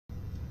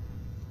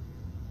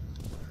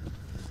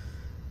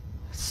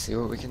see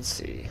what we can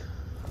see.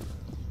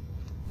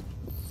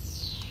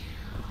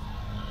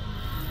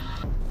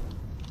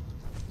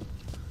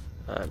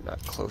 I'm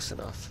not close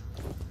enough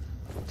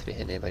to be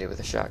hitting anybody with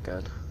a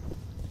shotgun.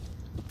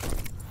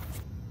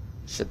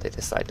 Should they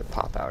decide to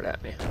pop out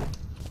at me.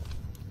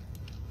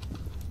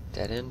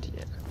 Dead end?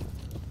 Yeah.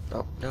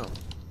 Oh, no.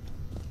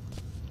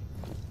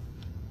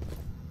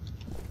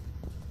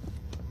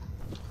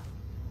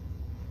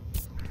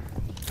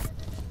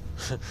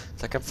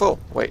 It's like I'm full.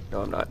 Wait,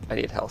 no I'm not. I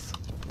need health.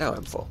 Now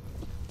I'm full.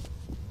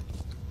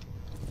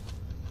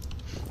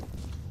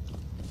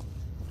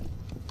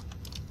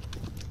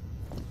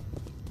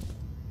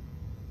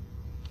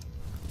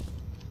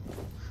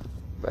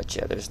 But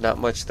yeah, there's not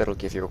much that'll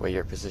give you away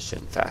your position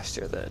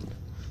faster than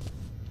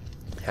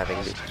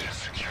having the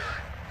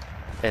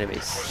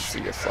enemies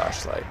see your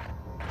flashlight.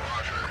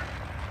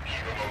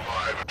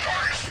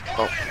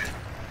 Oh.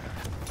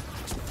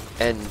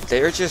 And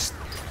they're just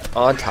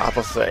on top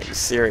of things,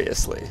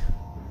 seriously.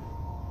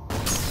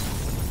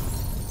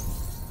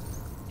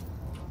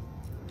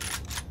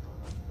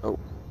 Oh.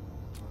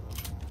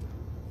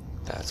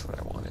 That's what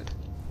I wanted.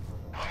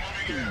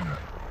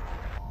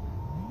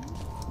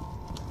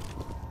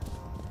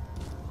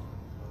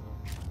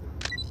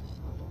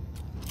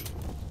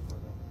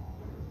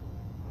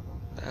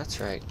 That's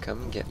right,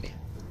 come and get me.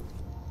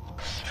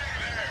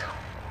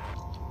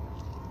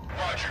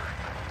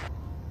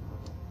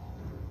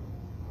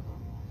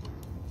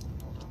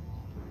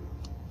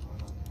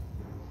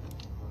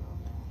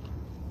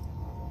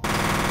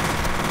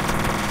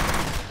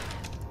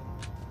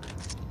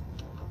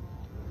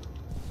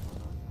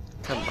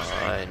 Come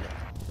on.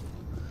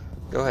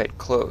 Go ahead,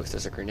 close.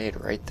 There's a grenade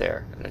right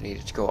there, and I need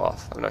it to go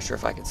off. I'm not sure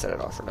if I can set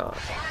it off or not.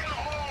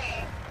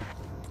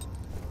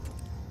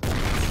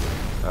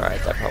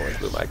 Alright, that probably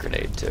blew my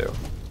grenade too.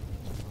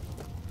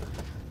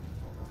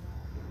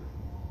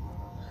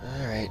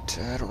 Alright,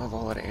 I don't have a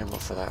lot of ammo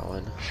for that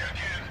one.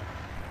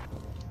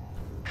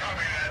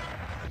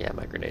 Yeah,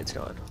 my grenade's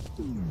gone.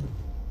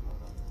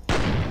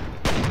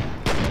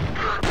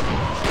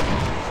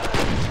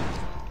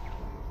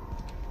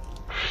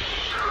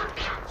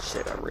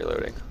 Shit, I'm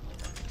reloading.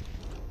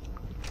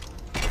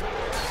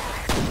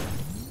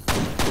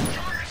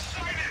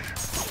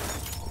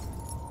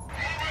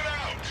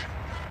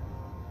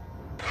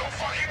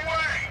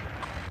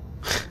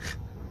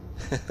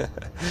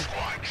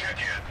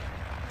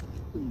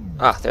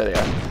 Ah, there they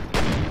are.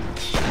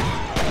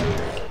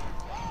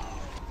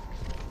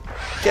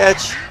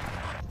 Catch!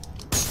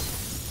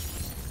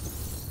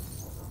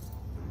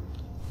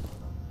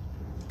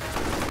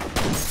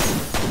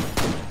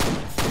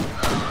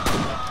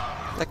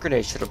 That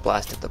grenade should have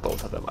blasted the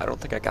both of them. I don't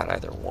think I got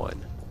either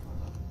one.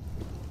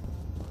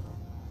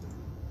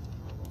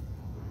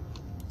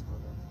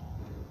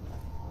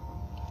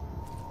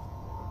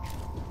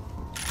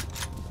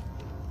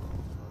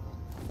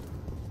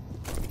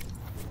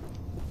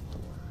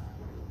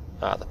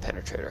 Ah, the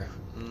penetrator.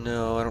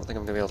 No, I don't think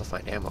I'm gonna be able to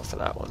find ammo for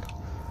that one.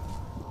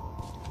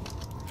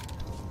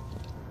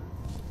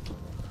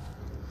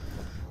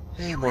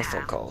 Hey, more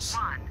phone calls.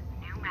 One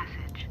new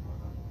message.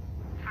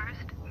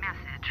 First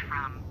message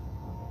from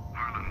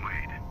Harlan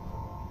Wade.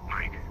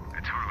 Mike,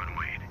 it's Harlan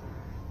Wade.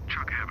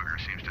 Chuck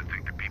Haberger seems to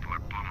think that people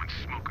are blowing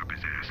smoke up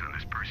his ass on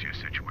this Perseus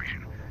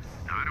situation.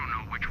 Now, I don't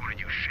know which one of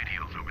you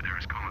shitheels over there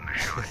is calling the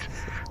shots,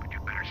 but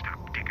you better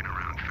stop dicking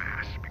around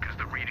fast, because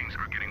the readings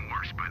are getting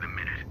worse by the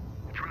minute.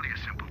 It's really a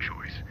simple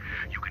choice.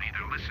 You can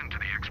either listen to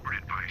the expert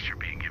advice you're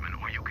being given,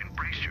 or you can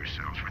brace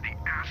yourselves for the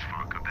ass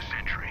fuck of the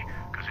century,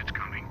 because it's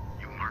coming.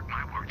 You mark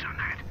my words on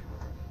that.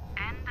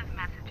 end of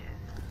messages.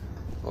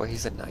 Boy,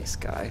 he's a nice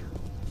guy.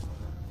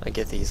 I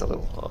get that he's a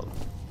little,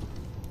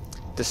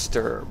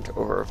 disturbed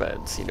over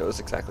events. He knows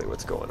exactly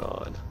what's going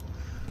on.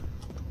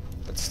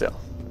 But still.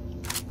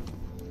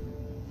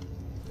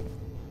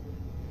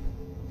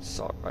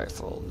 Assault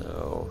rifle,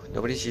 no.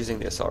 Nobody's using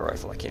the assault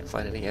rifle. I can't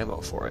find any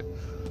ammo for it.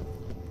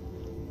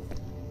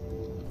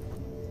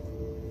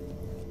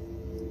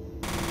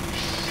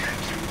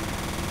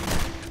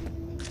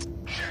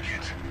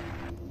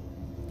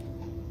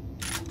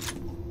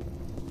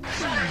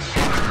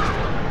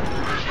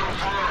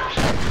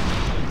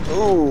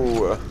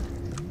 Ooh!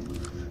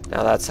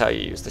 Now that's how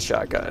you use the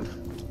shotgun.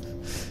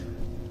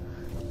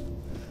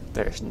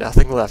 There's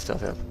nothing left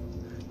of him.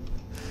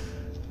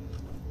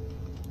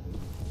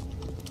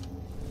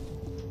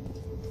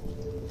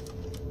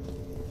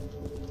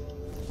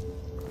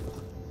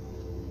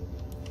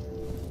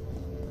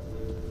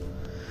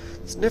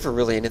 There's never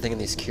really anything in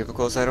these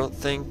cubicles, I don't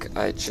think.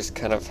 I just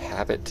kind of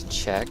have it to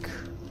check,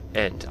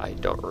 and I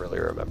don't really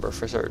remember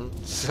for certain,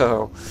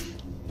 so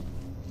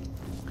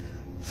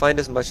find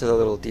as much of the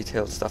little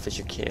detailed stuff as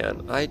you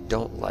can. I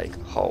don't like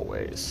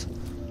hallways.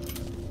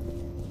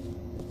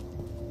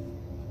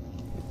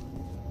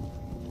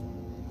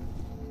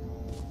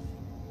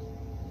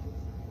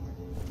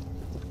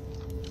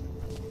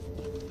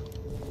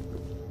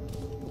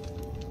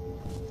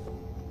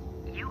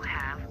 You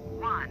have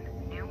one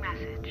new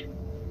message.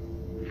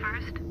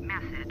 First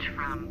message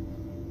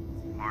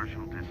from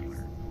Marshal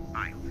Disler.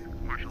 Hi,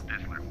 Marshal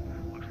Disler.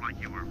 Looks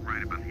like you were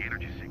right about the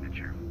energy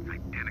signature.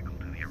 Identical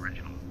to the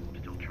original.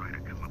 Still trying to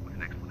come up with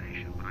an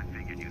explanation, but I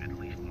figured you'd at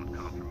least want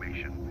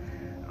confirmation.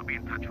 I'll be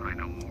in touch when I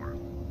know more.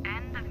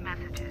 End of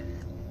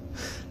messages.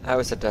 I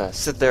always had to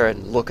sit there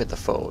and look at the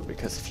phone,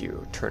 because if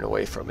you turn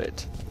away from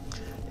it,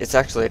 it's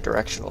actually a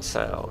directional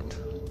sound.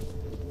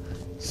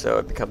 So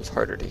it becomes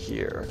harder to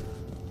hear.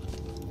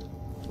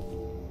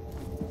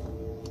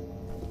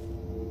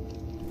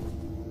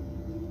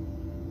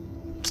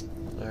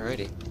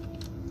 Alrighty.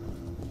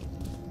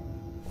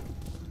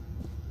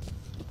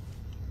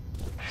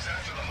 He's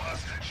after the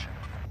hostage.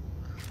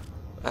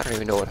 I don't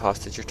even know what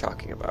hostage you're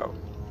talking about.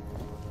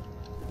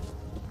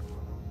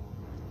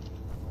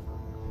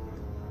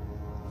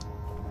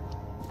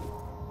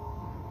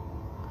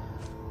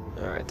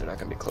 Alright, they're not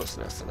gonna be close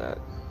enough for that.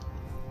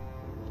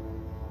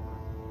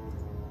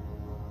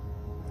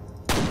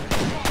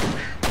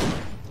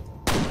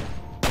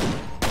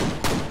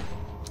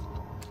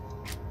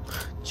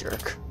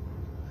 Jerk.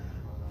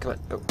 Come on.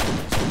 Oh.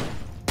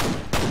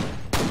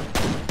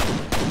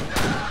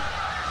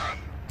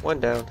 One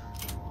down.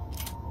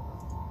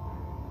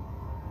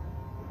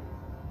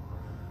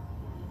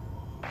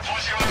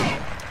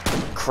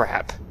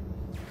 Crap.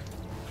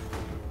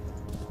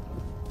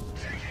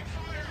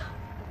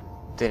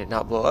 Did it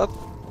not blow up?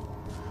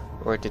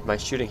 Or did my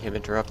shooting him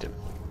interrupt him?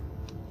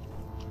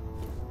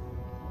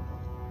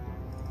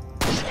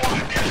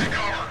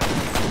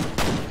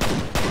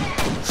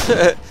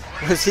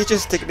 Was he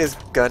just sticking his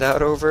gun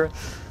out over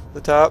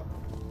the top?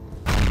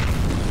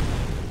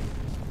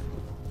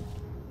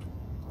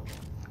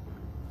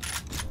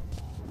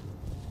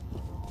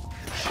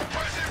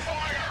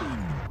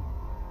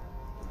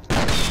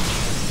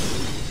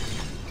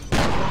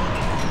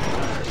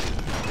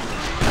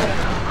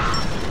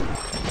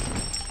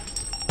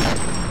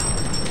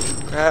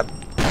 Crap.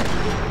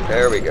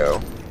 There we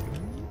go.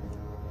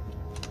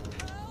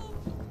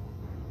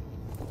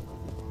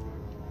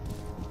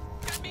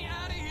 Get me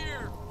out of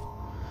here!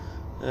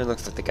 It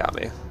looks like they got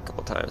me a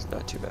couple times,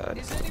 not too bad.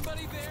 Is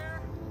anybody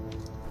there?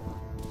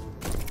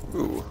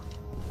 Ooh,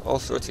 all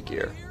sorts of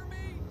gear. Hear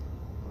me?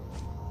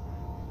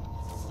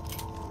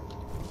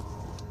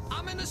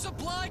 I'm in the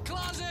supply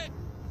closet!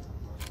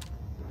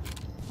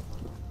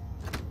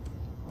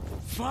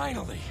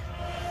 Finally!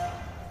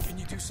 Can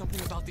you do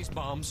something about these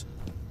bombs?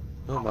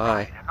 Oh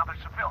my. Another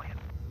civilian.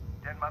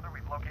 Den Mother,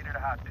 we've located a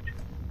hostage.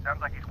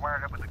 Sounds like he's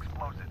wired up with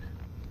explosives.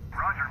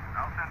 Roger.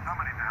 I'll send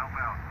somebody to help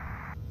out.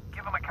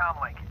 Give him a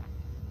comm link.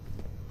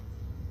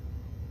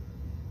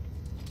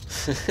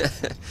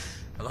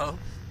 Hello?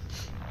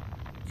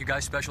 You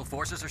guys special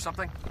forces or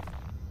something?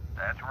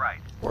 That's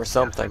right. Or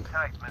something. Just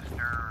hang tight,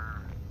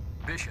 Mr.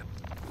 Bishop.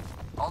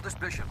 Aldous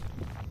Bishop.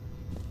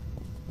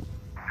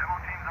 Demo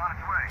team's on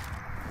its way.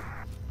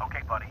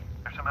 Okay, buddy.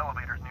 There's some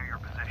elevators near your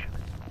position.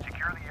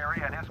 Secure the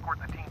area and escort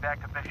the team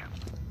back to Bishop.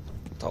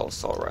 It's all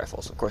assault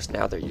rifles. Of course,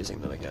 now they're using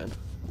them again.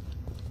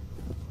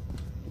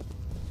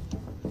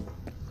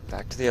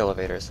 Back to the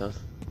elevators, huh?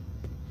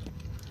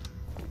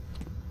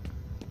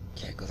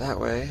 Can't go that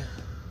way.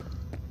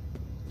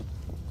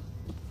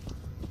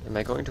 Am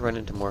I going to run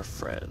into more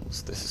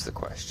friends? This is the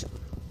question.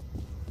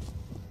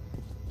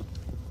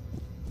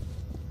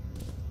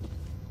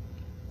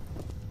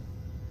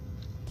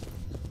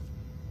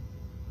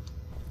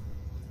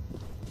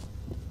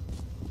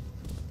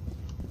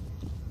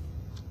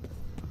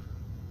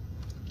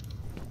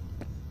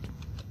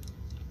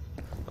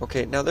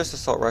 Okay, now there's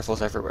assault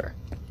rifles everywhere.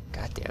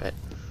 God damn it.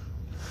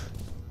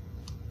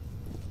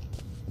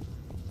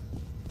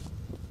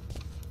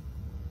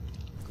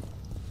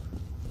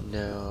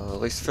 No, at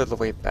least for the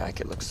way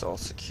back it looks all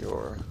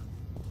secure.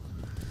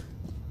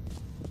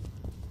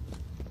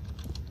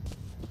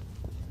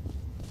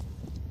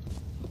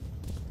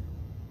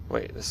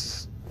 Wait, this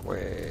is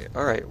way...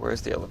 Alright,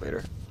 where's the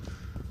elevator?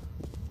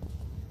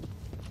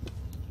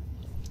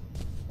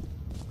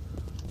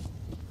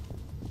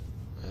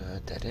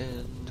 Dead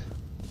end.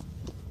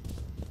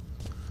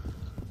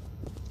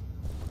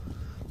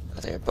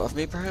 Are they above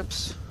me,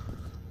 perhaps?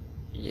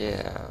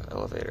 Yeah,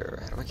 elevator.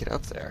 How do I get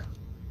up there?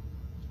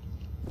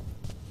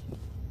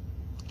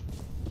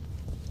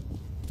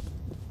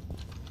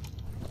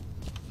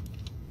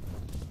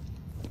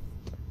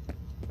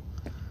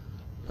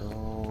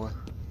 No.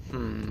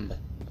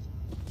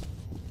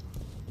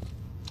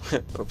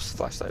 Oops,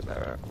 flashlight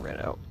ran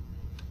out.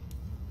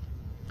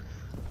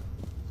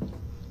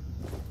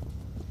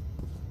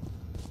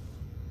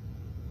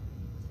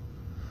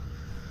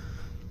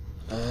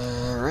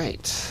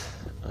 Alright.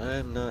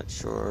 I'm not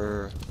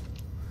sure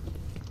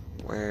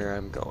where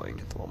I'm going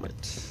at the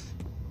moment.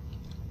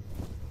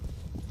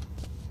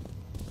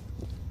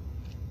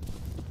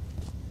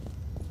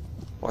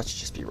 Watch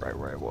just be right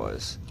where I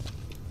was.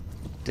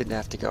 Didn't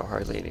have to go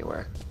hardly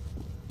anywhere.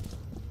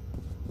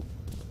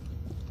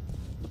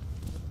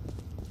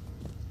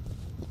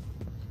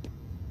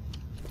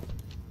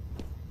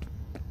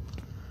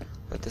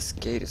 But this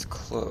gate is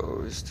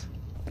closed.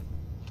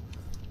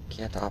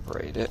 Can't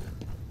operate it.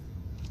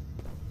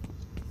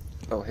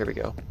 Oh, here we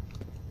go.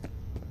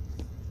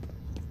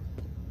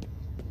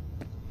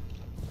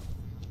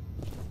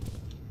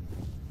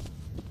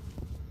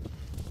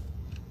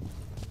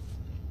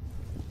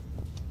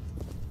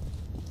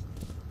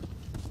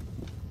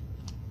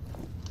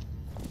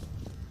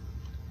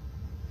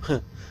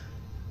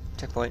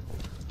 checkpoint.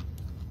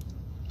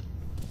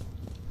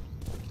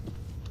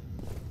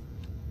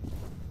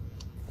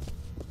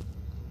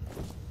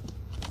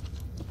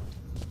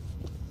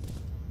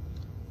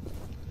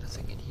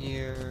 Nothing in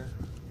here.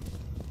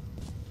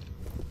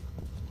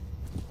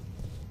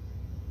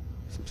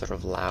 Some sort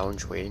of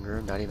lounge waiting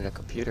room, not even a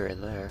computer in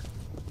there.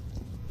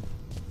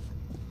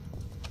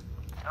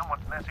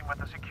 Someone's messing with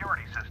the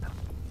security system.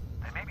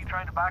 They may be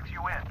trying to box you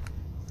in.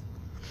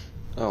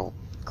 Oh,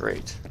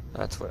 great.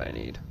 That's what I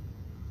need.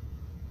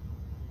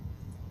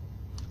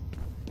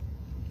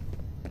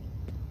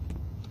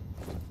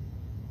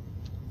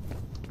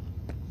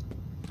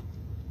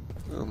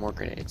 Ooh, more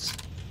grenades.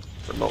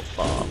 Remote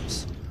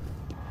bombs.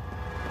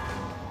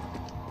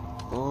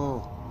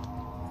 Ooh.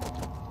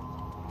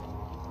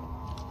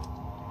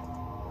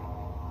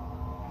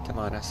 Come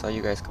on, I saw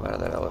you guys come out of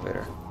that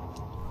elevator.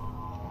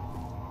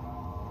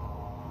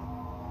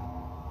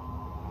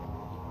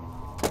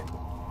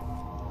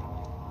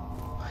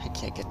 I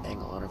can't get an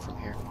angle on it from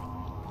here.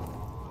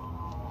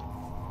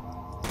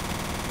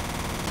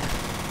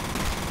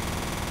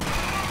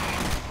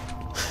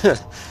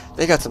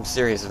 They got some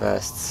serious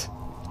vests.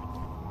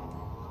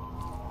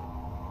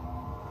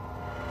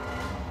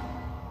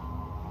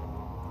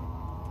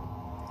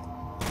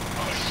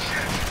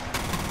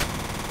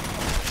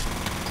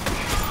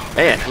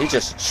 Man, he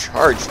just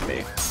charged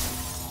me.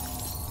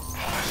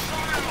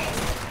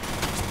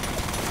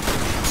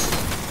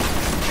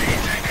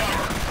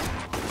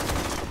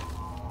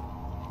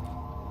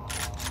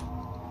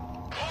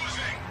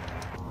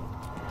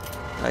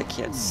 I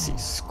can't see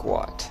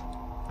squat.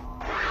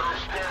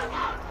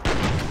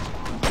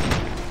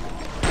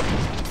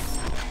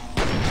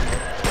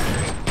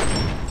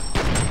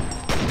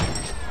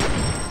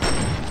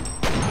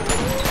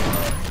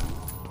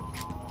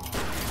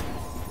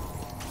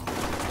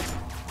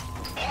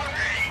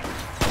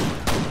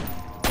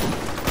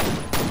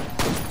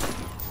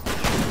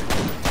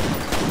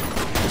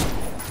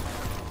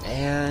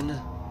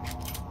 Man,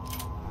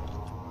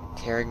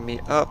 tearing me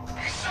up.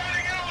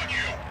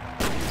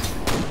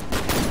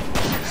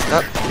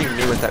 Stop hitting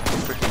me with that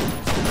freaking...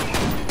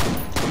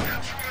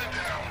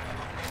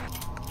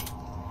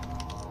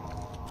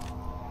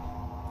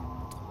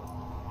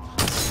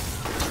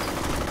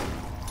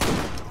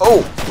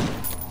 Oh!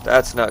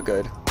 That's not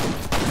good.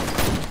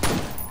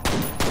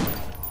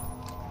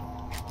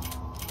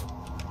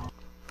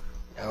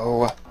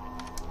 No.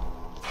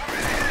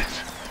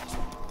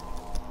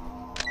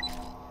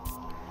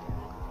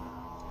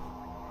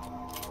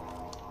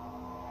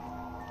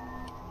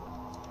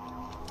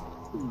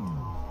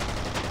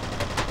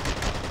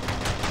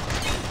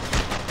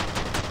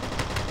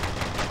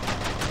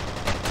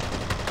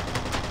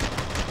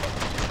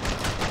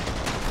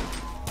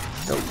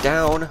 Go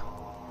down.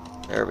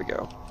 There we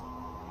go.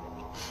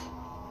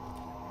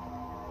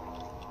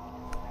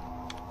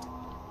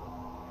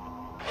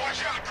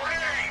 Watch out,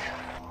 grenade!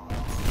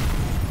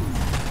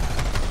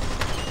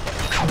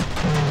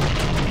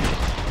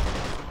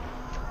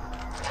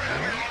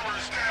 Enemy armor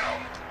is down.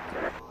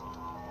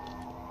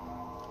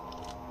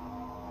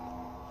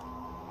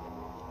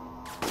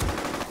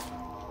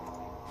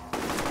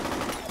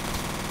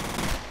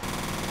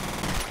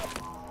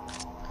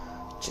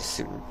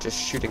 Just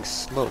shooting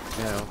smoke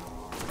now.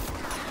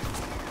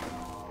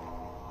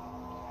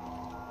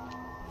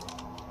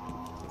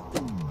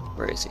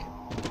 Where is he?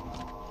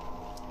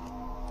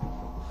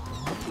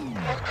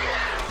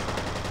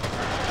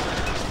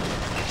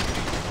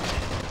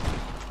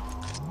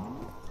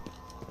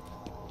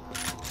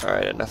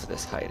 Alright, enough of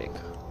this hiding.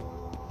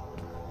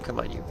 Come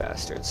on, you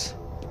bastards.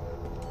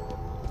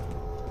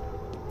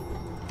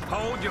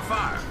 Hold your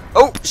fire.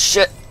 Oh,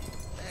 shit!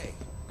 Hey,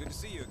 good to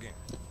see you again.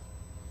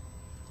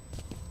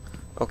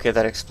 Okay,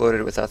 that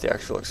exploded without the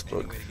actual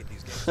explode. Any way to get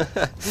these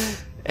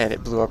guys? And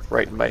it blew up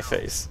right in my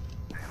face.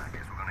 I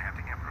guess we're gonna have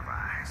to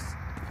improvise.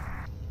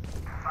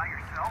 By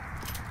yourself?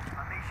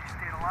 What makes you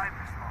stay alive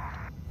this long?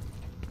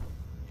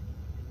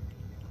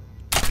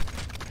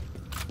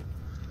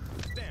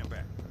 Stand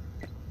back.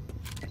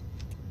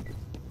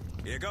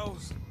 Here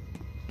goes.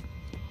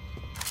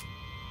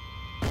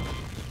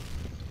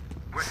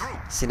 We're through.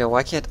 See, now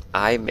why can't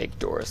I make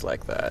doors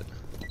like that?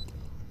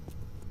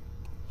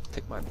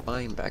 Pick my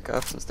mine back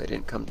up since they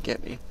didn't come to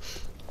get me.